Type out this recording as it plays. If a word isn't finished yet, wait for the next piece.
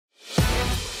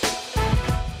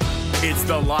It's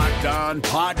the Locked On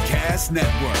Podcast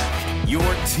Network, your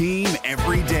team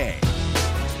every day.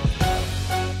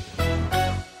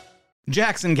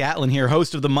 Jackson Gatlin here,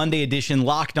 host of the Monday edition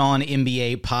Locked On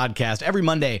NBA podcast. Every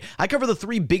Monday, I cover the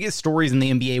three biggest stories in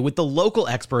the NBA with the local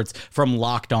experts from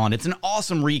Locked On. It's an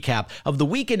awesome recap of the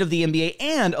weekend of the NBA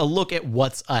and a look at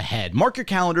what's ahead. Mark your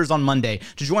calendars on Monday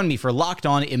to join me for Locked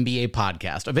On NBA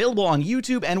podcast, available on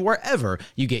YouTube and wherever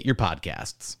you get your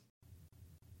podcasts.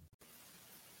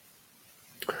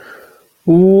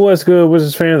 What's good,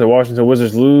 Wizards fans? The Washington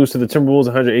Wizards lose to the Timberwolves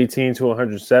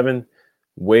 118-107.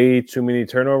 Way too many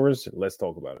turnovers. Let's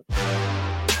talk about it.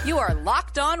 You are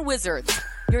Locked On Wizards,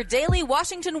 your daily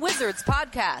Washington Wizards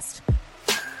podcast.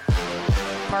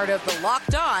 Part of the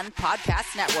Locked On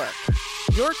Podcast Network,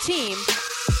 your team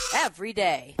every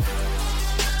day.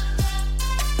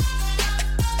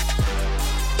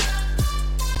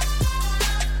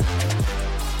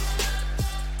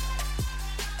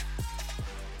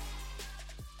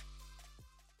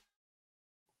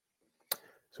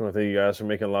 So I want to thank you guys for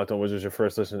making Locked On Wizards your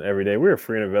first listen every day. We're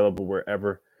free and available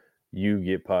wherever you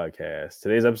get podcasts.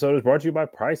 Today's episode is brought to you by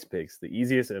Prize Picks, the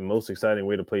easiest and most exciting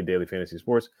way to play daily fantasy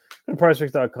sports. Go to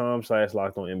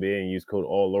prizepicks.com/LockedOnNBA and use code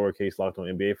all lowercase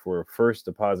LockedOnNBA for a first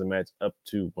deposit match up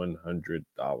to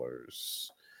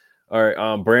 $100. All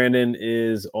right, Brandon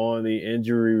is on the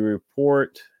injury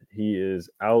report. He is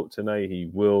out tonight. He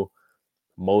will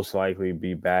most likely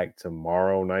be back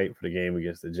tomorrow night for the game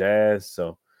against the Jazz.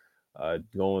 So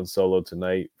going solo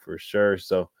tonight for sure.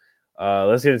 So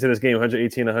let's get into this game.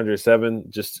 118-107,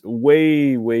 just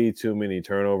way too many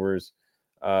turnovers.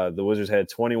 The Wizards had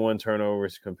 21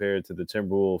 turnovers compared to the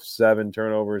Timberwolves 7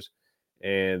 turnovers,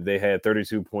 and they had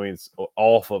 32 points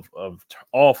off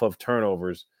of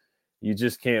turnovers. You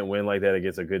just can't win like that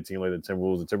against a good team like the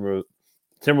Timberwolves. The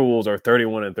Timberwolves are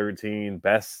 31-13.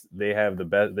 They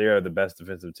are the best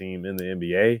defensive team in the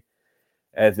NBA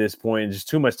at this point. Just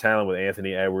too much talent with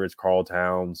Anthony Edwards, Karl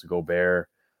Towns, Gobert.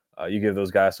 You give those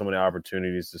guys so many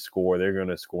opportunities to score. They're going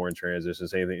to score in transition.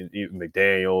 Same thing, even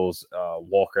McDaniels,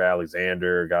 Walker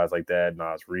Alexander, guys like that,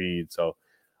 Nas Reed. So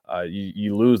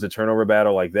you lose the turnover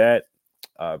battle like that,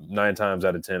 9 times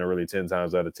out of 10, or really 10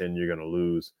 times out of 10, you're going to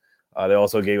lose. They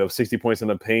also gave up 60 points in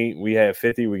the paint. We had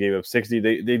 50. We gave up 60.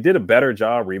 They did a better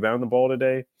job rebounding the ball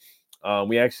today.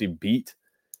 We actually beat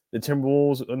the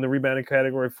Timberwolves in the rebounding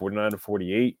category,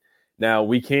 49-48. Now,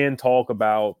 we can talk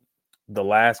about the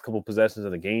last couple possessions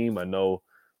of the game. I know,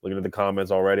 looking at the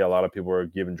comments already, a lot of people are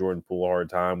giving Jordan Poole a hard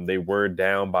time. They were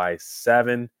down by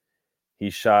 7. He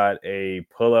shot a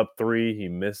pull-up 3. He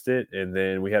missed it. And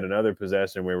then we had another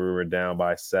possession where we were down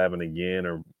by 7 again,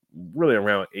 or really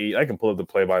around 8. I can pull up the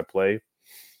play-by-play.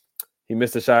 He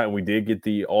missed a shot, and we did get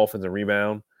the offensive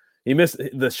rebound. He missed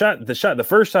the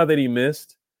first shot that he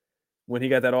missed. When he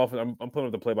got that off, I'm putting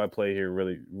up the play-by-play here,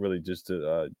 really just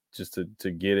to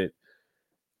get it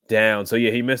down. So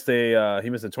yeah, he missed a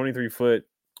 23-foot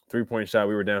 3-point shot.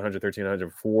 We were down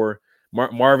 113-104.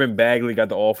 Marvin Bagley got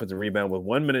the offensive rebound with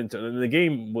 1 minute. The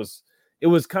game was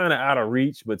kind of out of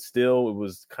reach, but still it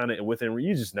was kind of within.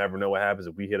 You just never know what happens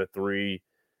if we hit a 3.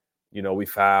 We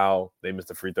foul, they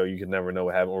missed a free throw. You can never know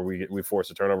what happened, or we force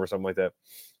a turnover or something like that.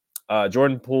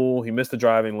 Jordan Poole, he missed the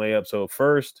driving layup. So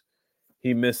first,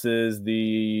 he misses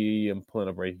I'm pulling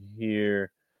up right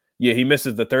here. Yeah, he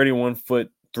misses the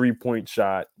 31-foot 3-point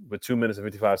shot with 2 minutes and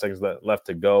 55 seconds left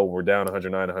to go. We're down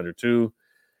 109-102.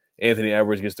 Anthony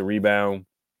Edwards gets the rebound.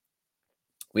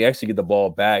 We actually get the ball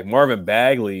back. Marvin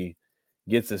Bagley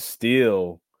gets a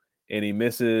steal, and he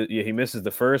misses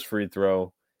the first free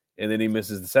throw, and then he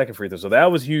misses the second free throw. So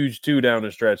that was huge, too, down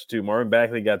the stretch, too. Marvin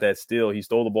Bagley got that steal. He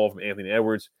stole the ball from Anthony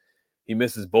Edwards. He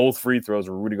misses both free throws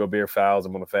where Rudy Gobert fouls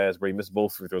him on a fast break. He missed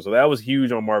both free throws. So that was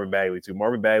huge on Marvin Bagley, too.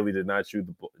 Marvin Bagley did not shoot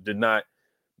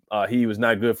he was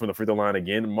not good from the free throw line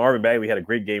again. Marvin Bagley had a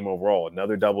great game overall.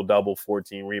 Another double-double,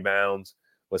 14 rebounds,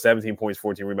 with 17 points,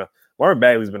 14 rebounds. Marvin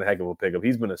Bagley's been a heck of a pickup.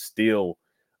 He's been a steal.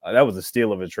 That was a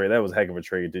steal of a trade. That was a heck of a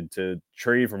trade. To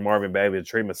trade for Marvin Bagley, to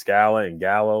trade Muscala and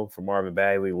Gallo for Marvin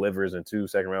Bagley, Livers, and 2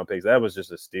 second-round picks. That was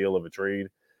just a steal of a trade.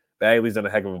 Bagley's done a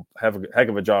heck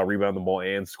of a job rebounding the ball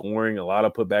and scoring. A lot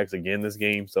of putbacks again this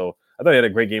game. So I thought he had a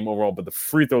great game overall, but the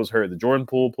free throws hurt. The Jordan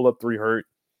Poole pull-up 3 hurt,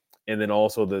 and then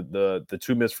also the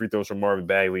 2 missed free throws from Marvin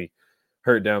Bagley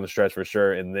hurt down the stretch for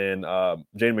sure. And then Jaden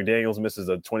McDaniels misses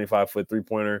a 25-foot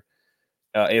 3-pointer.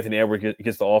 Anthony Edwards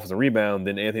gets the offensive rebound.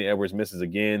 Then Anthony Edwards misses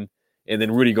again. And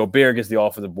then Rudy Gobert gets the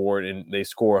offensive board, and they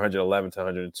score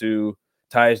 111-102.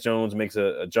 Tyus Jones makes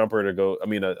a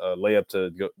layup to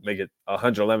go make it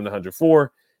 111-104.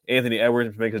 Anthony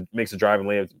Edwards makes a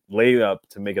driving layup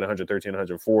to make it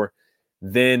 113-104.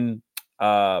 Then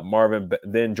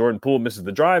Then Jordan Poole misses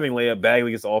the driving layup.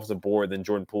 Bagley gets off the board. Then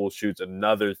Jordan Poole shoots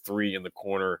another three in the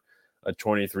corner, a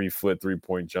 23-foot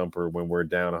three-point jumper when we're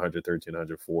down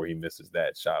 113-104. He misses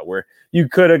that shot where you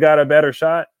could have got a better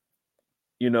shot.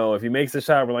 If he makes the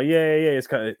shot, we're like, yeah.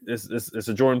 It's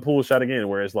a Jordan Poole shot again,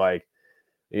 where it's like,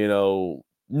 no,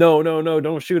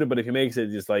 don't shoot it. But if he makes it,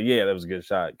 just like, yeah, that was a good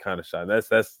shot, kind of shot.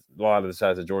 That's a lot of the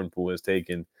shots that Jordan Poole has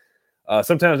taken.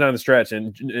 Sometimes down the stretch,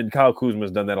 and Kyle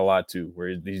Kuzma's done that a lot too, where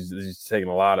he's taking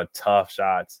a lot of tough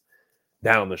shots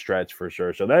down the stretch for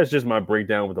sure. So that's just my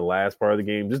breakdown with the last part of the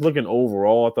game. Just looking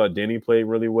overall, I thought Deni played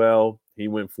really well. He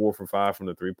went 4 for 5 from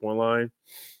the three-point line.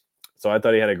 So I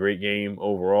thought he had a great game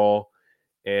overall.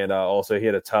 And also he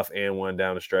had a tough and one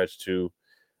down the stretch too,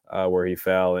 where he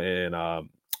fell and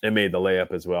made the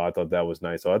layup as well. I thought that was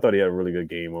nice. So I thought he had a really good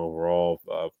game overall.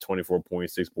 24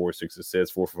 points, 6 boards, 6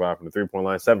 assists, 4 for 5 from the three-point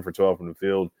line, 7 for 12 from the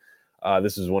field.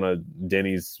 This is one of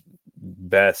Deni's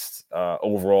best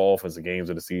overall offensive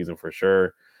games of the season for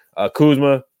sure.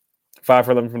 Kuzma, 5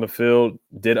 for 11 from the field,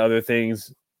 did other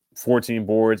things, 14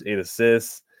 boards, 8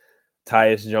 assists.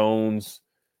 Tyus Jones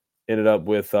ended up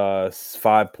with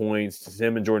 5 points.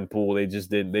 Him and Jordan Poole,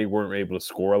 they weren't able to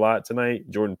score a lot tonight.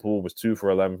 Jordan Poole was 2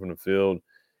 for 11 from the field.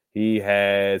 He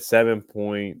had 7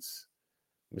 points.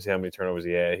 Let me see how many turnovers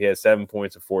he had. He had 7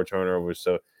 points and 4 turnovers.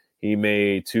 So he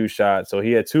made 2 shots. So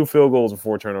he had 2 field goals and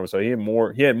 4 turnovers. So he had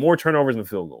more turnovers than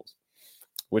field goals,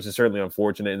 which is certainly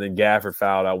unfortunate. And then Gafford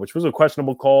fouled out, which was a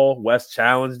questionable call. West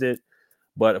challenged it.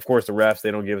 But, of course, the refs,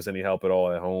 they don't give us any help at all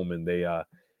at home. And they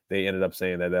ended up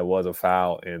saying that was a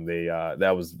foul. And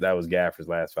that was Gafford's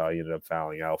last foul. He ended up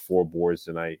fouling out 4 boards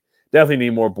tonight. Definitely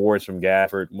need more boards from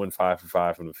Gafford. 5 for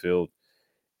 5 from the field.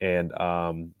 And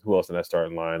who else in that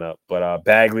starting lineup? But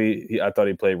Bagley, I thought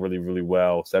he played really, really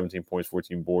well. 17 points,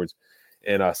 14 boards,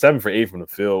 and 7 for 8 from the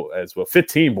field as well.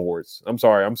 15 boards. I'm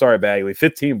sorry, Bagley.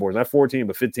 15 boards, not 14,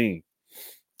 but 15.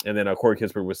 And then Corey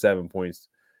Kispert with 7 points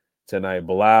tonight.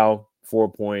 Bilal,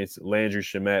 4 points. Landry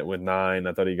Shamet with 9.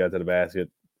 I thought he got to the basket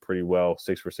pretty well.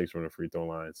 6 for 6 from the free throw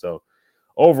line. So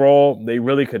overall, they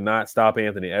really could not stop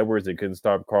Anthony Edwards. They couldn't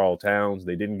stop Karl Towns.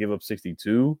 They didn't give up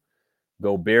 62.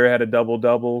 Gobert had a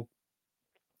double-double,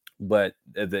 but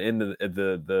at the end of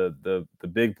the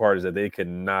big part is that they could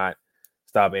not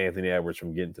stop Anthony Edwards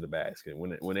from getting to the basket.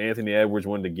 When Anthony Edwards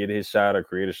wanted to get his shot or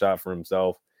create a shot for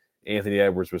himself, Anthony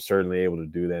Edwards was certainly able to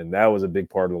do that, and that was a big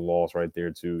part of the loss right there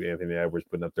too. Anthony Edwards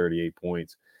putting up 38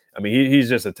 points. I mean, he's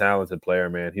just a talented player,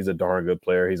 man. He's a darn good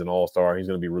player. He's an all-star. He's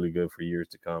going to be really good for years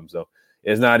to come. So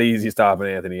it's not easy stopping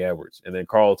Anthony Edwards. And then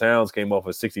Karl Towns came off a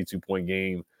 62-point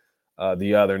game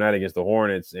the other night against the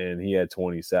Hornets, and he had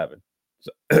 27.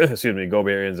 So, excuse me,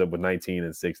 Gobert ends up with 19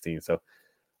 and 16. So,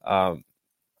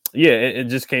 it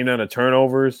just came down to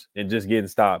turnovers and just getting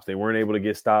stops. They weren't able to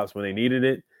get stops when they needed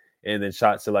it, and then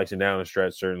shot selection down the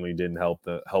stretch certainly didn't help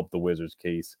the Wizards'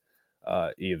 case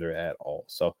either at all.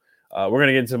 So, we're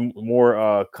gonna get into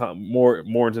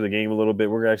more into the game a little bit.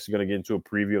 We're actually gonna get into a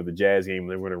preview of the Jazz game,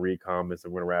 and then we're gonna read comments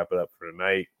and we're gonna wrap it up for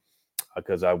tonight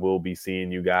because I will be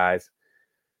seeing you guys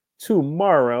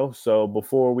tomorrow. So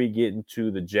before we get into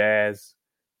the Jazz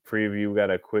preview, we got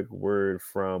a quick word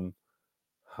from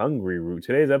Hungry Root.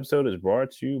 Today's episode is brought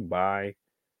to you by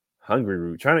Hungry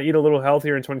Root. Trying to eat a little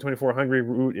healthier in 2024, Hungry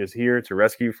Root is here to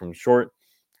rescue you from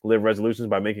short-lived resolutions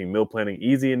by making meal planning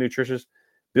easy and nutritious.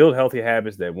 Build healthy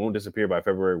habits that won't disappear by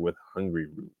February with Hungry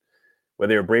Root.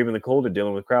 Whether you're braving the cold or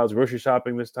dealing with crowds, grocery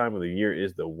shopping this time of the year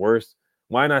is the worst.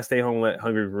 Why not stay home and let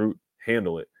Hungry Root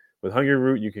handle it? With Hungry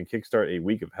Root, you can kickstart a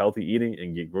week of healthy eating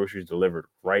and get groceries delivered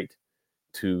right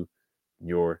to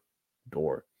your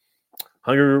door.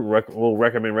 Hungry Root will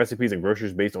recommend recipes and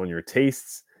groceries based on your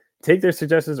tastes. Take their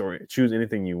suggestions or choose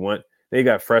anything you want. They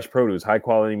got fresh produce,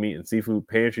 high-quality meat and seafood,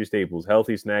 pantry staples,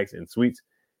 healthy snacks and sweets,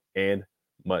 and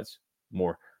much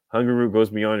more. Hungry Root goes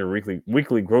beyond your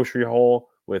weekly grocery haul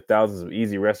with thousands of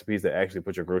easy recipes that actually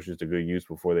put your groceries to good use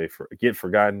before they get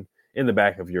forgotten in the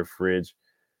back of your fridge.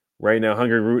 Right now,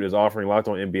 Hungry Root is offering Locked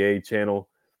On NBA channel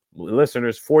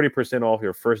listeners 40% off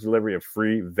your first delivery of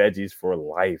free veggies for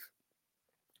life.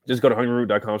 Just go to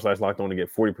hungryroot.com/lockedon to get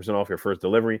 40% off your first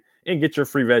delivery and get your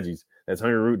free veggies. That's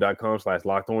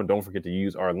hungryroot.com/lockedon. Don't forget to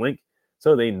use our link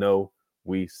so they know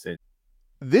we sent.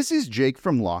 This is Jake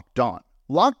from Locked On.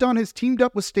 Locked On has teamed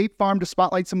up with State Farm to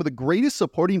spotlight some of the greatest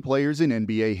supporting players in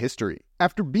NBA history.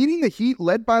 After beating the Heat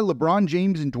led by LeBron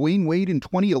James and Dwayne Wade in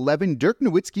 2011, Dirk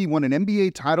Nowitzki won an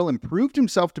NBA title and proved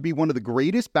himself to be one of the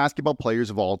greatest basketball players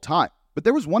of all time. But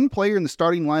there was one player in the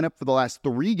starting lineup for the last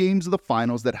 3 games of the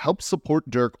finals that helped support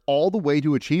Dirk all the way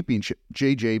to a championship,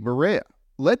 JJ Barea.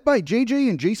 Led by JJ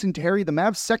and Jason Terry, the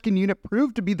Mavs' second unit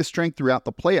proved to be the strength throughout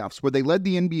the playoffs, where they led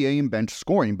the NBA in bench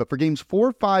scoring. But for games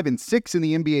 4, 5, and 6 in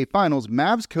the NBA Finals,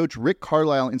 Mavs coach Rick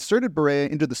Carlisle inserted Barea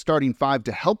into the starting five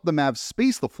to help the Mavs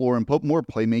space the floor and put more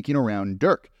playmaking around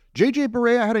Dirk. JJ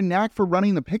Barea had a knack for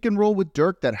running the pick and roll with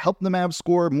Dirk that helped the Mavs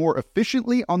score more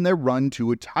efficiently on their run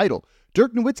to a title.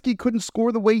 Dirk Nowitzki couldn't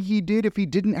score the way he did if he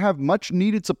didn't have much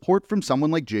needed support from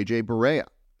someone like JJ Barea.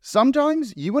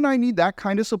 Sometimes you and I need that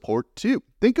kind of support too.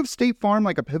 Think of State Farm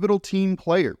like a pivotal team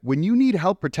player. When you need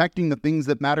help protecting the things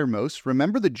that matter most,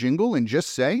 remember the jingle and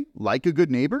just say, like a good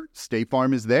neighbor, State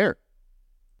Farm is there.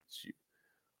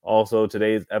 Also,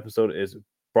 today's episode is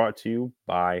brought to you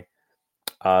by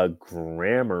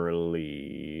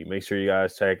Grammarly. Make sure you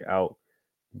guys check out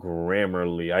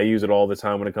Grammarly. I use it all the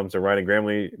time when it comes to writing.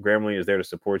 Grammarly is there to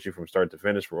support you from start to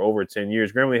finish for over 10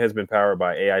 years. Grammarly has been powered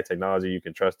by AI technology you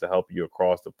can trust to help you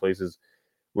across the places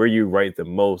where you write the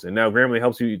most. And now Grammarly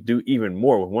helps you do even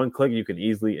more. With one click, you can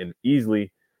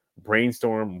easily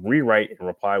brainstorm, rewrite, and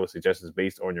reply with suggestions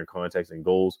based on your context and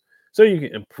goals, so you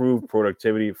can improve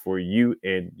productivity for you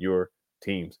and your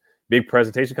teams. Big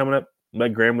presentation coming up.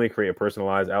 Let Grammarly create a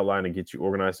personalized outline and get you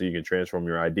organized so you can transform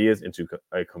your ideas into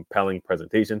a compelling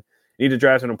presentation. Need to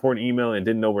draft an important email and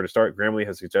didn't know where to start? Grammarly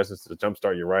has suggestions to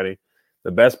jumpstart your writing.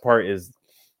 The best part is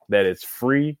that it's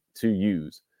free to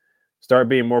use. Start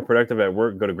being more productive at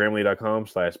work. Go to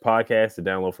Grammarly.com/podcast to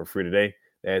download for free today.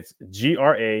 That's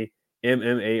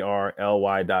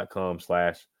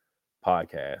GRAMMARLY.com/podcast.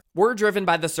 We're driven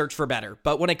by the search for better,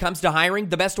 but when it comes to hiring,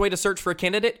 the best way to search for a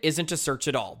candidate isn't to search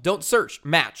at all. Don't search,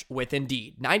 match with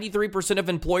Indeed. 93% of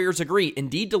employers agree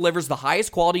Indeed delivers the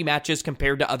highest quality matches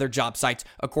compared to other job sites,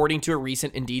 according to a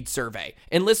recent Indeed survey.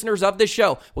 And listeners of this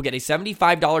show will get a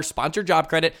 $75 sponsored job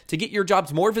credit to get your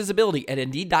jobs more visibility at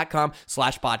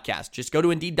Indeed.com/podcast. Just go to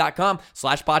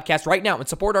Indeed.com/podcast right now and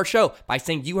support our show by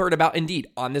saying you heard about Indeed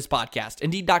on this podcast.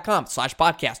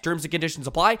 Indeed.com/podcast. Terms and conditions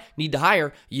apply. Need to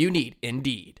hire? You need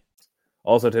Indeed.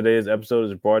 Also, today's episode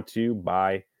is brought to you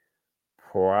by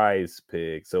Prize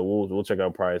Picks. So we'll check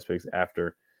out Prize Picks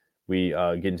after we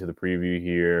get into the preview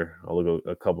here. I'll look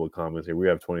at a couple of comments here. We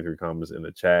have 23 comments in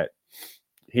the chat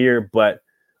here, but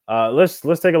let's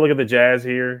take a look at the Jazz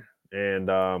here, and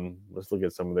let's look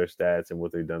at some of their stats and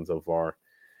what they've done so far.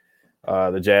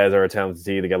 The Jazz are a talented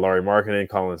team. They got Larry Markkinen,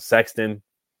 Colin Sexton.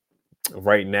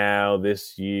 Right now,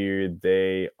 this year,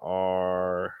 they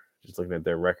are, just looking at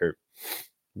their record,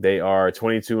 they are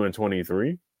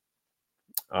 22-23.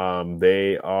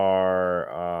 They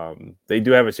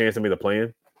do have a chance to make the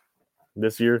play-in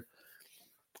this year,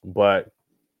 but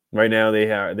right now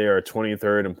they are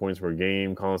 23rd in points per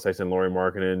game. Colin Sexton, Lauri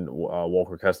Markkinen,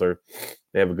 Walker Kessler,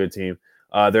 they have a good team.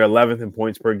 They're 11th in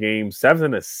points per game, 7th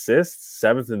in assists,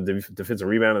 7th in defensive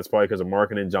rebound. That's probably because of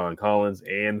Markkinen, John Collins,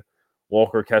 and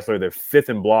Walker Kessler. They're 5th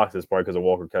in blocks. That's probably because of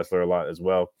Walker Kessler a lot as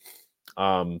well.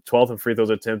 12th in free throws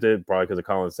attempted, probably because of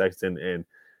Colin Sexton and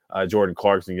Jordan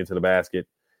Clarkson get to the basket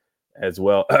as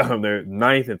well. They're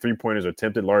 9th in three-pointers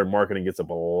attempted. Larry Markkinen gets up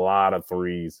a lot of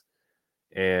threes.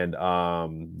 And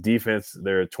defense,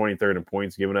 they're 23rd in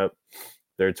points given up.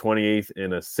 They're 28th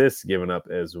in assists given up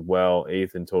as well.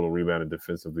 8th in total rebounding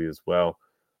defensively as well.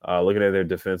 Looking at their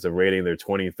defensive rating, they're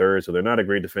 23rd, so they're not a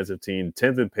great defensive team.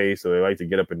 10th in pace, so they like to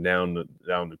get up and down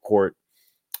the court.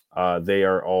 They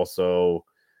are also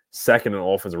second in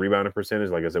offensive rebounding percentage.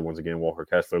 Like I said, once again, Walker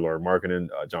Kessler, Larry Markkinen,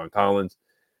 John Collins.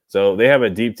 So they have a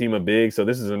deep team of bigs. So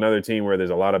this is another team where there's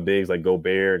a lot of bigs like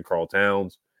Gobert and Karl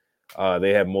Towns.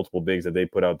 They have multiple bigs that they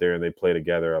put out there, and they play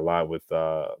together a lot with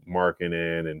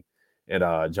Markkinen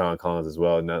and John Collins as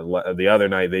well. And the other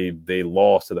night, they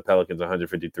lost to the Pelicans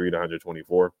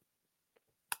 153-124.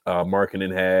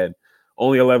 Markkinen had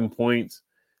only 11 points.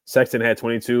 Sexton had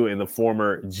 22, and the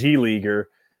former G Leaguer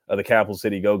of the Capital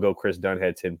City Go-Go, Chris Dunn,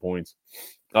 had 10 points.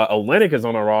 Olynyk is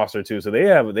on a roster too, so they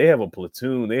have a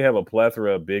platoon. They have a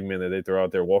plethora of big men that they throw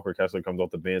out there. Walker Kessler comes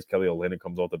off the bench. Kelly Olynyk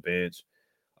comes off the bench.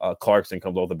 Clarkson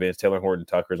comes off the bench. Taylor Horton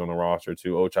Tucker's on the roster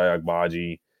too. Ochai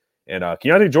Agbaji. And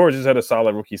Keontae George has had a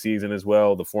solid rookie season as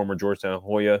well. The former Georgetown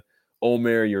Hoya.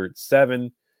 Omer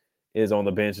Yurtseven is on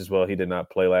the bench as well. He did not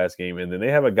play last game. And then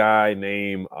they have a guy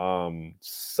named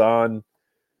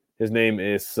his name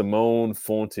is Simone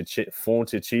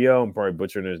Fontecchio. I'm probably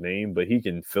butchering his name, but he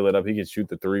can fill it up. He can shoot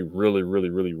the three really, really,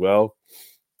 really well.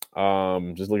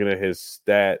 Just looking at his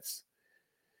stats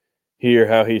here,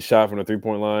 how he shot from the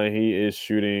three-point line. He is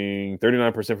shooting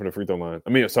 39% from the free throw line.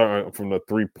 From the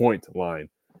three-point line.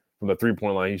 From the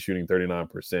three-point line, he's shooting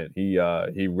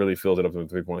 39%. He really fills it up from the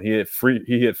three-point line.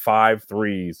 He hit 5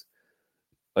 threes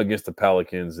against the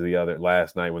Pelicans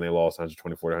last night when they lost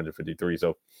 124-153.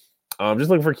 So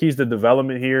just looking for keys to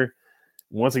development here.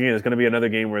 once again, it's going to be another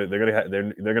game where they're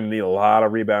going to need a lot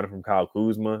of rebounding from Kyle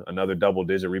Kuzma, another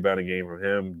double-digit rebounding game from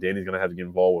him. Deni's going to have to get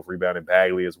involved with rebounding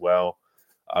Bagley as well.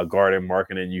 Guarding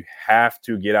Markkanen, you have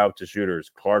to get out to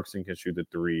shooters. Clarkson can shoot the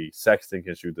three. Sexton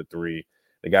can shoot the three.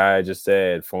 The guy I just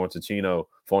said,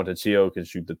 Fontecchio can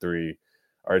shoot the three.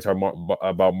 I already talked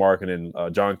about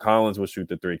Markkanen. John Collins will shoot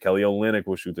the three. Kelly Olynyk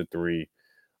will shoot the three.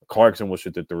 Clarkson will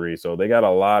shoot the three. So they got a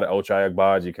lot of Ochai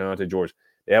Agbaji, Kante George.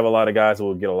 They have a lot of guys who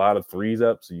will get a lot of threes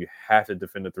up, so you have to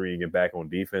defend the three and get back on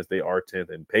defense. They are 10th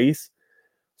in pace.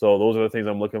 So those are the things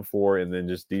I'm looking for, and then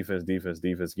just defense,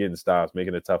 getting stops,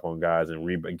 making it tough on guys,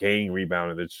 and getting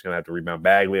rebounding. They're just going to have to rebound.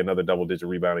 Bagley, another double-digit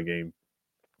rebounding game.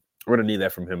 We're going to need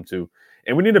that from him too.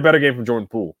 And we need a better game from Jordan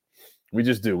Poole. We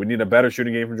just do. We need a better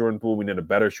shooting game from Jordan Poole. We need a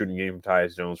better shooting game from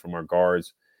Tyus Jones from our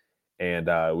guards. And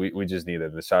we just need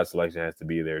it. The shot selection has to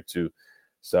be there too.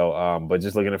 So, but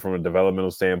just looking at it from a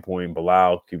developmental standpoint,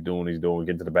 Bilal, keep doing what he's doing,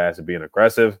 get to the basket, being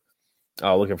aggressive,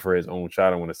 looking for his own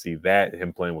shot. I want to see that,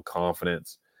 him playing with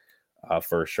confidence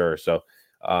for sure. So,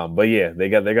 but yeah, they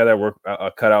got that work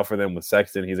cut out for them with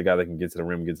Sexton. He's a guy that can get to the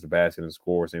rim, get to the basket, and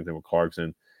score. Same thing with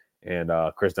Clarkson. And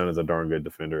Chris Dunn is a darn good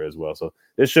defender as well. So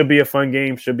this should be a fun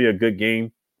game, should be a good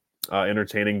game,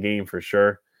 entertaining game for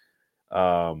sure.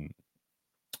 And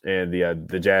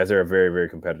the Jazz, they're a very, very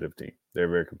competitive team. They're a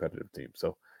very competitive team.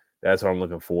 So that's what I'm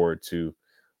looking forward to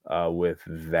with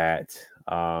that.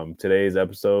 Today's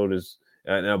episode is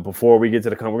before we get to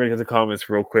we're going to get to the comments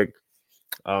real quick.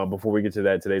 Before we get to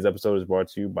that, today's episode is brought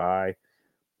to you by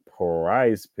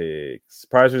Prize Picks.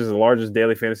 Prize Picks is the largest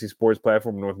daily fantasy sports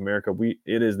platform in North America.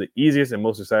 It is the easiest and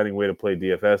most exciting way to play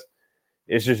DFS.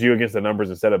 It's just you against the numbers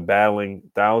instead of battling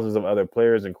thousands of other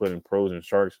players, including pros and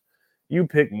sharks. You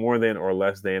pick more than or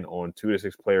less than on 2 to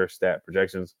 6 player stat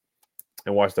projections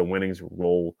and watch the winnings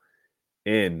roll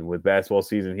in. With basketball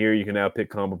season here, you can now pick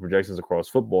combo projections across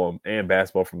football and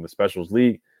basketball from the Specials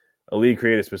League, a league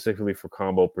created specifically for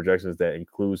combo projections that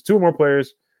includes 2 or more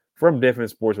players from different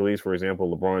sports leagues. For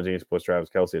example, LeBron James plus Travis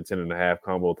Kelce at 10.5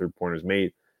 combo 3-pointers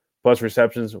made, plus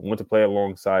receptions, want to play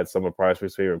alongside some of Prize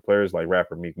Picks' favorite players like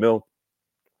rapper Meek Mill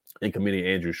and comedian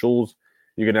Andrew Schulz.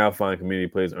 You can now find community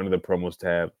plays under the promos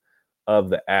tab of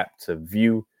the app to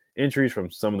view entries from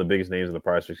some of the biggest names in the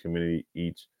Prize Picks community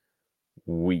each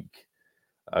week.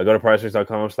 Go to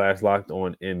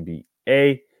prizepicks.com/LockedOnNBA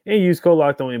and use code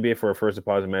LockedOnNBA for a first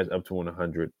deposit match up to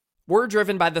 $100. We're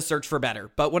driven by the search for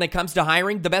better, but when it comes to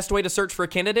hiring, the best way to search for a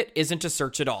candidate isn't to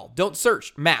search at all. Don't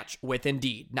search, match with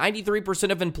Indeed. 93%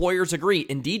 of employers agree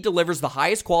Indeed delivers the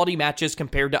highest quality matches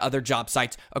compared to other job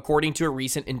sites, according to a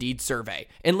recent Indeed survey.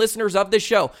 And listeners of this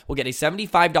show will get a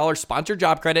 $75 sponsored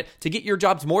job credit to get your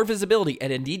jobs more visibility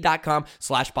at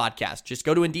Indeed.com/podcast. Just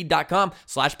go to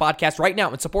Indeed.com/podcast right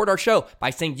now and support our show by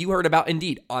saying you heard about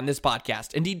Indeed on this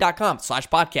podcast.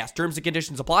 Indeed.com/podcast. Terms and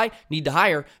conditions apply. Need to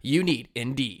hire? You need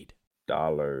Indeed.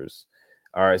 All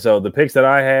right, so the picks that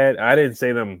I had, I didn't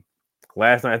say them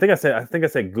last night. I think I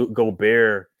said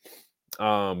Gobert,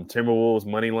 Timberwolves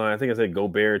money line. I think I said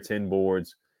Gobert 10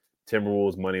 boards,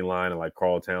 Timberwolves money line, and like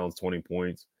Karl Towns 20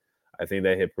 points. I think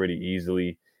that hit pretty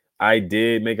easily. I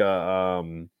did make a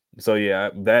so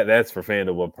yeah, that's for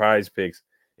FanDuel. But Prize Picks,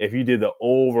 if you did the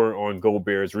over on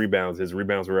Gobert's rebounds, his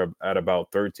rebounds were at about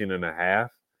 13.5.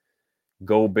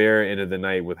 Gobert ended the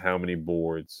night with how many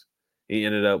boards? He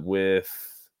ended up with,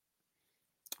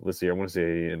 let's see, I want to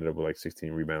say he ended up with like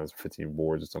 16 rebounds, 15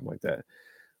 boards or something like that.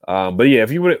 But yeah,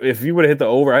 if you would have hit the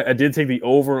over, I did take the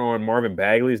over on Marvin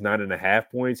Bagley's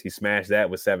 9.5 points. He smashed that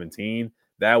with 17.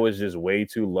 That was just way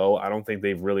too low. I don't think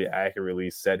they've really accurately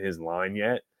set his line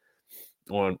yet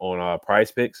on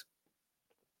Prize Picks.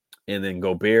 And then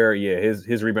Gobert, yeah,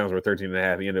 his rebounds were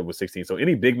 13.5. He ended up with 16. So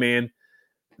any big man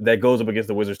that goes up against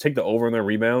the Wizards, take the over on their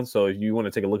rebounds. So if you want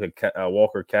to take a look at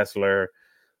Walker Kessler,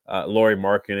 Lauri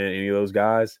Markkanen, any of those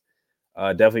guys,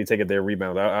 definitely take at their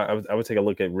rebounds. I would take a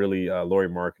look at really Lauri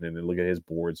Markkanen and look at his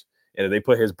boards. And if they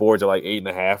put his boards at like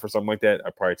 8.5 or something like that,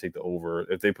 I'd probably take the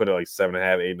over. If they put it like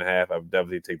 7.5, 8.5, I would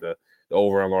definitely take the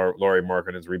over on Lauri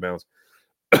Markkanen's rebounds.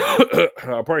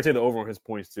 I'll probably take the over on his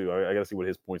points too. I got to see what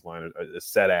his points line is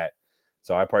set at.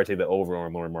 So I probably take the over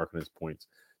on Lauri Markkanen's points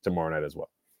tomorrow night as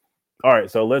well. All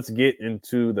right, so let's get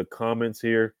into the comments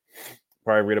here.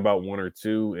 Probably read about 1 or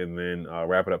 2 and then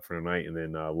wrap it up for tonight. And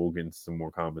then we'll get into some more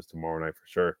comments tomorrow night for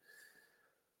sure.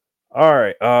 All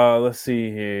right, let's see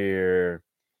here.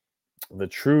 The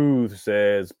Truth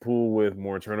says Poole with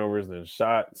more turnovers than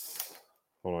shots.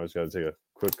 Hold on, I just got to take a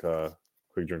quick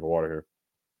drink of water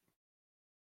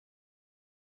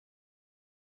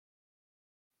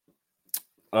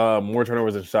here. More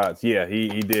turnovers than shots. Yeah, he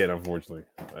did, unfortunately.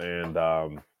 And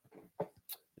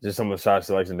just some of the shot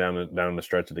selection down the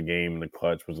stretch of the game in the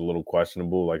clutch was a little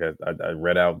questionable. Like I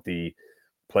read out the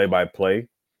play-by-play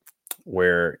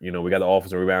where, we got the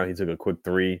offensive rebound. He took a quick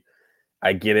three.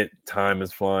 I get it. Time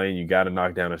is flying. You got to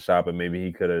knock down a shot, but maybe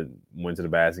he could have went to the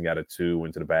basket and got a two,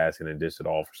 went to the basket and dished it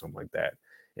off or something like that.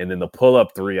 And then the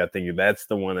pull-up three, I think that's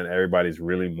the one that everybody's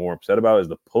really more upset about is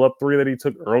the pull-up three that he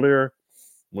took earlier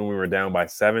when we were down by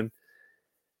 7.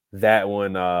 That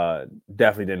one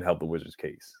definitely didn't help the Wizards'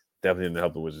 case. Definitely didn't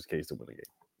help the Wizards' case to win the game.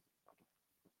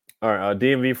 All right,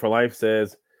 DMV for life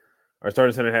says, our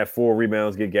starting center had 4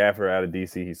 rebounds. Get Gafford out of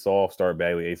DC. He's soft. Start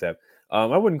Bagley ASAP.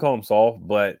 I wouldn't call him soft,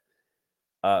 but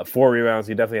 4 rebounds.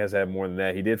 He definitely has to have more than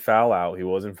that. He did foul out. He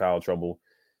was in foul trouble.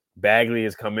 Bagley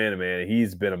has come in, man.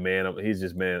 He's been a man.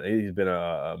 He's been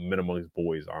a man among his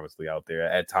boys, honestly, out there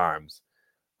at times.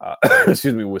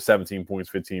 With 17 points,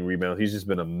 15 rebounds. He's just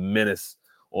been a menace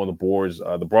on the boards.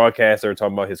 The broadcaster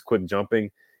talking about his quick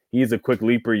jumping. He's a quick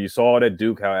leaper. You saw it at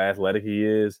Duke how athletic he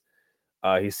is.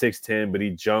 He's 6'10", but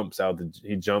he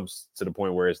jumps to the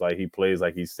point where it's like he plays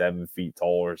like he's 7 feet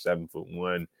tall or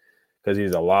 7'1" because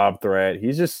he's a lob threat.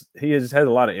 He just has a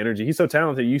lot of energy. He's so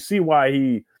talented. You see why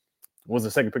he was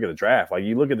the second pick of the draft. Like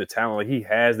you look at the talent, like he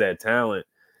has that talent,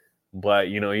 but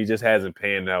he just hasn't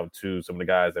panned out to some of the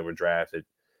guys that were drafted,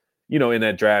 in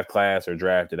that draft class or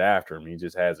drafted after him. He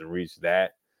just hasn't reached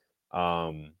that.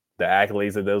 The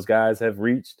accolades that those guys have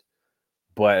reached.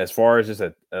 But as far as just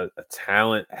a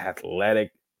talent,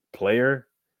 athletic player,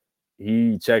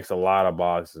 he checks a lot of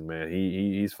boxes, man.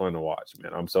 He's fun to watch,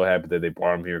 man. I'm so happy that they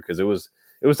brought him here because it was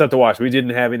tough to watch. We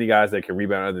didn't have any guys that can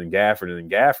rebound other than Gafford. And then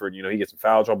Gafford, he gets in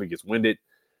foul trouble, he gets winded.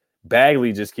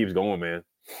 Bagley just keeps going, man.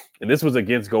 And this was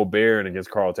against Gobert and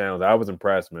against Karl Towns. I was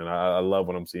impressed, man. I love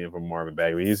what I'm seeing from Marvin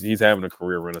Bagley. He's having a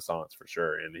career renaissance for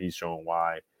sure, and he's showing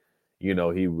why. He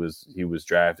was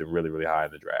drafted really, really high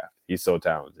in the draft. He's so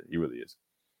talented. He really is.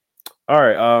 All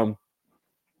right.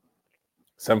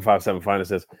 757 Finest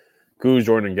says, Kuz,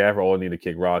 Jordan, and Gafford all need to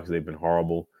kick rocks. They've been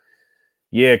horrible.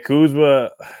 Yeah,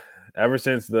 Kuzma, ever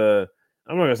since the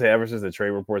trade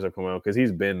reports have come out, because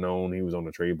he's been known he was on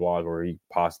the trade block or he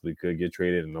possibly could get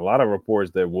traded. And a lot of reports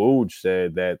that Woj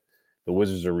said that the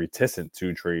Wizards are reticent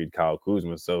to trade Kyle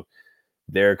Kuzma. So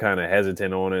they're kind of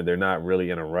hesitant on it. They're not really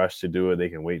in a rush to do it. They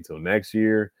can wait until next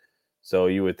year. So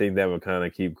you would think that would kind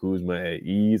of keep Kuzma at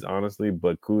ease, honestly.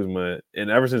 But Kuzma,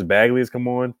 and ever since Bagley has come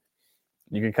on,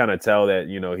 you can kind of tell that,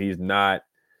 he's not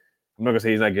 – I'm not going to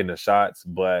say he's not getting the shots,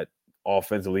 but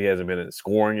offensively he hasn't been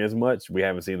scoring as much. We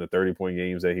haven't seen the 30-point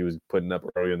games that he was putting up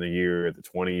earlier in the year, the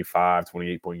 25,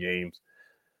 28-point games.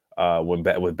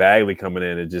 With Bagley coming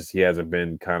in, he hasn't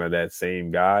been kind of that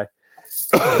same guy.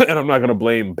 And I'm not going to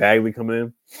blame Bagley coming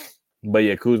in. But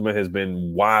yeah, Kuzma has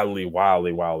been wildly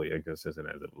inconsistent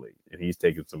as of late. And he's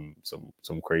taken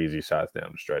some crazy shots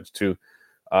down the stretch too.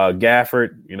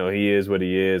 Gafford, he is what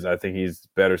he is. I think he's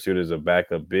better suited as a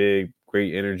backup big,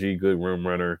 great energy, good rim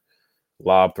runner,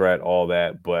 lob threat, all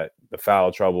that. But the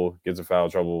foul trouble, gets in foul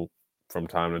trouble from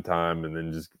time to time. And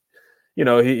then just,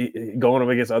 he going up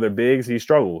against other bigs, he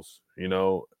struggles.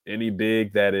 Any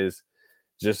big that is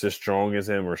just as strong as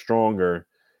him or stronger,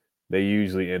 they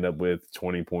usually end up with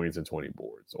 20 points and 20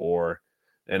 boards or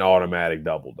an automatic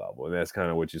double-double. And that's kind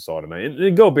of what you saw tonight.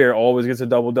 And Gobert always gets a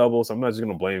double-double, so I'm not just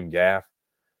going to blame Gaff,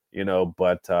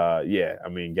 But,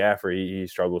 Gafford, he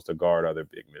struggles to guard other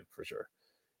big men for sure.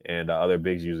 And other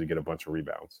bigs usually get a bunch of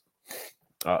rebounds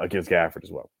against Gafford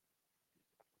as well.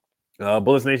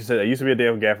 Bullets Nation said, I used to be a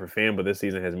damn Gafford fan, but this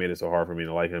season has made it so hard for me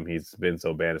to like him. He's been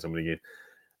so bad at so many games.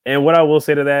 And what I will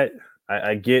say to that,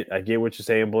 I get what you're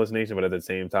saying, Bullets Nation, but at the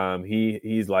same time,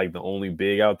 he's like the only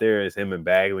big out there is him and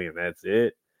Bagley, and that's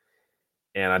it.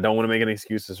 And I don't want to make any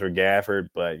excuses for Gafford,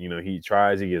 but he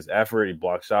tries, he gets effort, he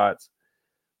blocks shots.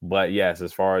 But yes,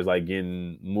 as far as like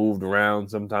getting moved around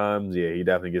sometimes, yeah, he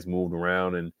definitely gets moved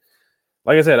around. And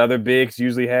like I said, other bigs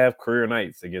usually have career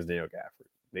nights against Daniel Gafford.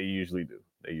 They usually do.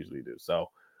 So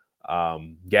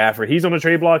Gafford, he's on the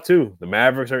trade block too. The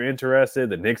Mavericks are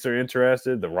interested. The Knicks are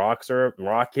interested. The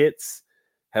Rockets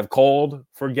have called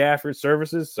for Gafford's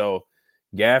services. So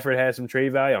Gafford has some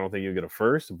trade value. I don't think he'll get a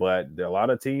first, but a lot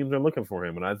of teams are looking for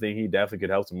him. And I think he definitely could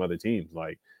help some other teams.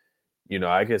 Like,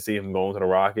 I could see him going to the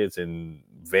Rockets and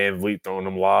Van Vliet throwing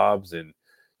them lobs and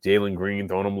Jalen Green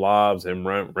throwing them lobs, him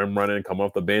running, come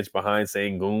off the bench behind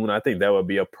Sengun. I think that would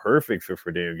be a perfect fit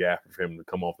for Daniel Gafford for him to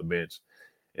come off the bench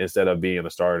instead of being a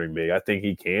starting big. I think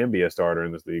he can be a starter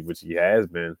in this league, which he has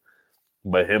been.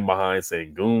 But him behind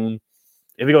Sengun,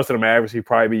 if he goes to the Mavericks, he'd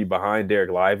probably be behind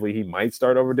Derek Lively. He might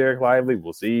start over Derek Lively.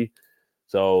 We'll see.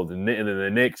 So the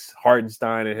Knicks,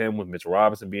 Hartenstein and him with Mitchell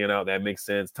Robinson being out, that makes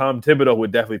sense. Tom Thibodeau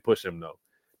would definitely push him, though.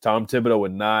 Tom Thibodeau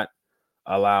would not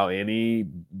allow any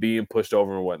being pushed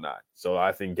over and whatnot. So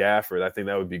I think Gafford, I think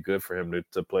that would be good for him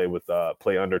to play with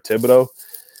play under Thibodeau.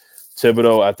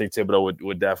 I think Thibodeau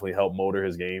would definitely help motor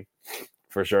his game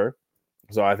for sure.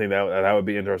 So I think that would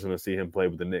be interesting to see him play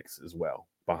with the Knicks as well,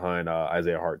 behind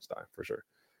Isaiah Hartenstein for sure.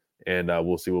 And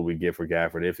we'll see what we get for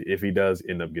Gafford if he does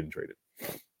end up getting traded.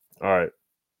 All right.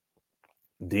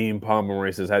 Dean Pomeroy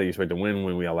says, how do you expect to win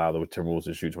when we allow the Timberwolves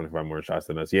to shoot 25 more shots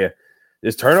than us? Yeah,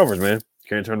 it's turnovers, man. You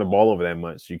can't turn the ball over that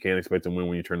much. You can't expect to win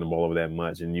when you turn the ball over that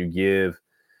much. And you give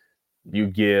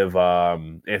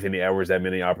Anthony Edwards that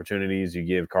many opportunities. You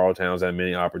give Karl Towns that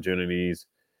many opportunities.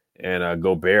 And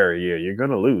Gobert, yeah, you're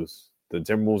going to lose. The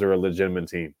Timberwolves are a legitimate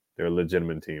team. They're a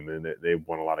legitimate team, and they've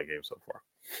won a lot of games so far.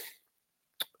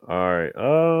 All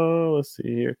right. Let's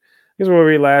see here. I guess we'll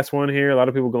read last one here. A lot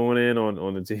of people going in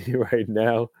on the team right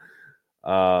now.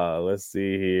 Let's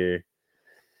see here.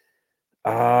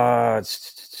 Let's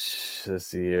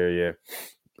see here.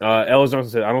 Yeah. Ellis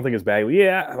Johnson said, I don't think it's Bagley.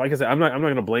 Yeah, like I said, I'm not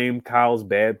gonna blame Kyle's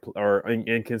bad or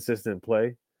inconsistent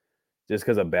play just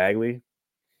because of Bagley.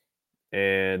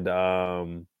 And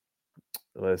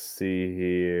let's see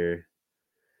here.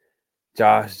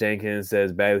 Josh Jenkins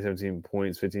says Bagley 17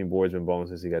 points, 15 boards, been balling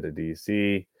since he got to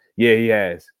DC. Yeah, he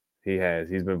has.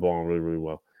 He's been balling really, really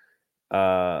well.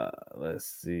 Let's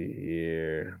see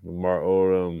here. Lamar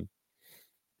Odom.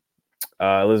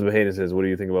 Elizabeth Hayden says, what do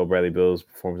you think about Bradley Beal's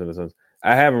performance in the Suns?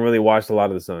 I haven't really watched a lot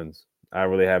of the Suns. I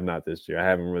really have not this year. I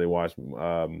haven't really watched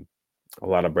a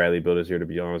lot of Bradley Beal this year, to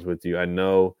be honest with you. I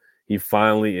know he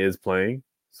finally is playing,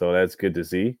 so that's good to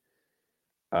see.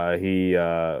 He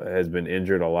has been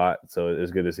injured a lot, so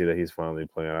it's good to see that he's finally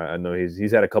playing. I know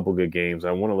he's had a couple good games.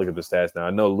 I want to look at the stats now.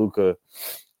 I know Luka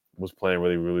was playing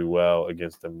really, really well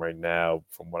against them right now,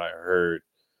 from what I heard.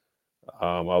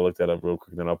 I'll look that up real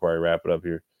quick, then I'll probably wrap it up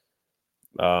here.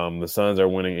 The Suns are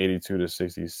winning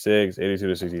 82-66,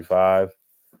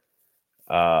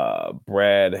 82-65.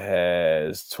 Brad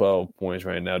has 12 points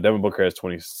right now. Devin Booker has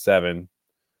 27.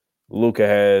 Luka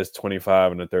has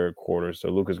 25 in the third quarter. So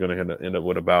Luka's going to end up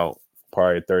with about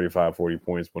probably 35, 40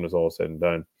 points when it's all said and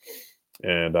done.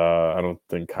 And I don't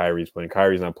think Kyrie's playing.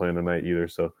 Kyrie's not playing tonight either.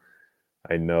 So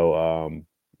I know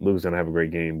Luka's going to have a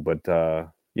great game. But,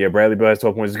 yeah, Bradley Beal has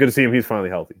 12 points. It's good to see him. He's finally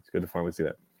healthy. It's good to finally see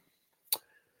that.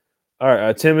 All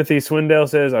right, Timothy Swindell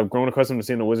says, I've grown accustomed to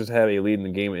seeing the Wizards have a lead in the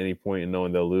game at any point and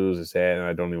knowing they'll lose is sad, and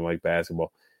I don't even like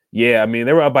basketball. Yeah, I mean,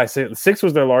 they were up by 6. 6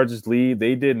 was their largest lead.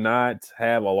 They did not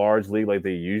have a large lead like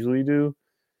they usually do.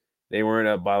 They weren't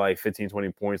up by like 15,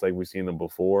 20 points like we've seen them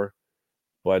before.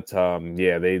 But,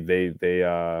 yeah, they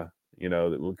you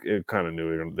know, it kind of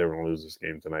knew they were going to lose this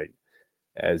game tonight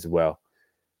as well.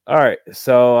 All right,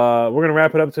 so we're going to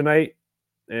wrap it up tonight.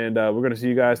 And we're going to see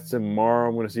you guys tomorrow.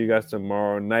 I'm going to see you guys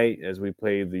tomorrow night as we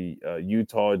play the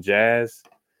Utah Jazz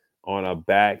on a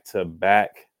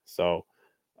back-to-back. So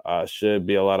should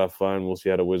be a lot of fun. We'll see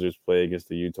how the Wizards play against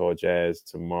the Utah Jazz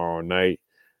tomorrow night,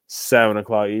 7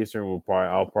 o'clock Eastern.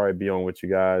 I'll probably be on with you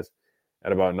guys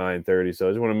at about 9:30. So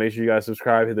I just want to make sure you guys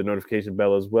subscribe, hit the notification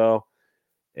bell as well,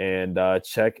 and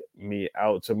check me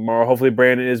out tomorrow. Hopefully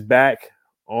Brandon is back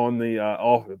on the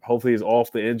hopefully he's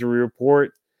off the injury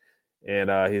report.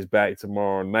 And he's back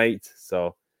tomorrow night.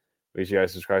 So make sure you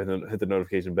guys subscribe and hit the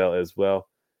notification bell as well.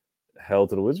 Hell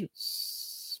to the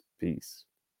Wizards. Peace.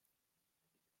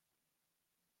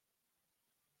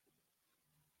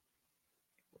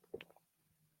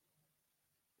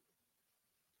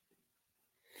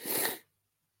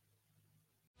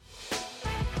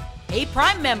 Hey,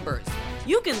 Prime members,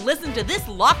 you can listen to this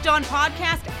Locked On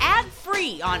podcast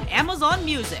ad-free on Amazon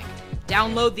Music.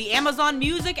 Download the Amazon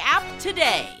Music app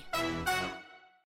today.